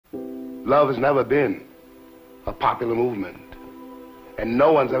Love has never been a popular movement, and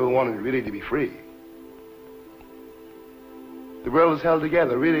no one's ever wanted really to be free. The world is held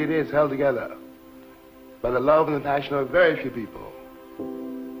together, really it is held together, by the love and the passion of very few people.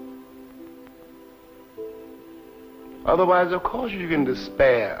 Otherwise, of course, you can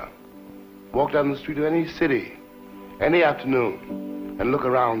despair. Walk down the street of any city, any afternoon, and look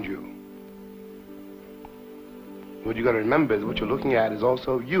around you. What you got to remember is what you're looking at is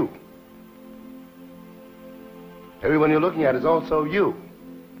also you. Everyone you're looking at is also you.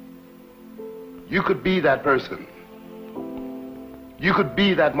 You could be that person. You could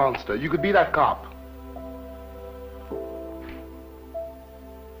be that monster. You could be that cop.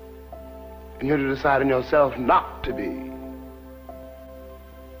 And you have to decide in yourself not to be.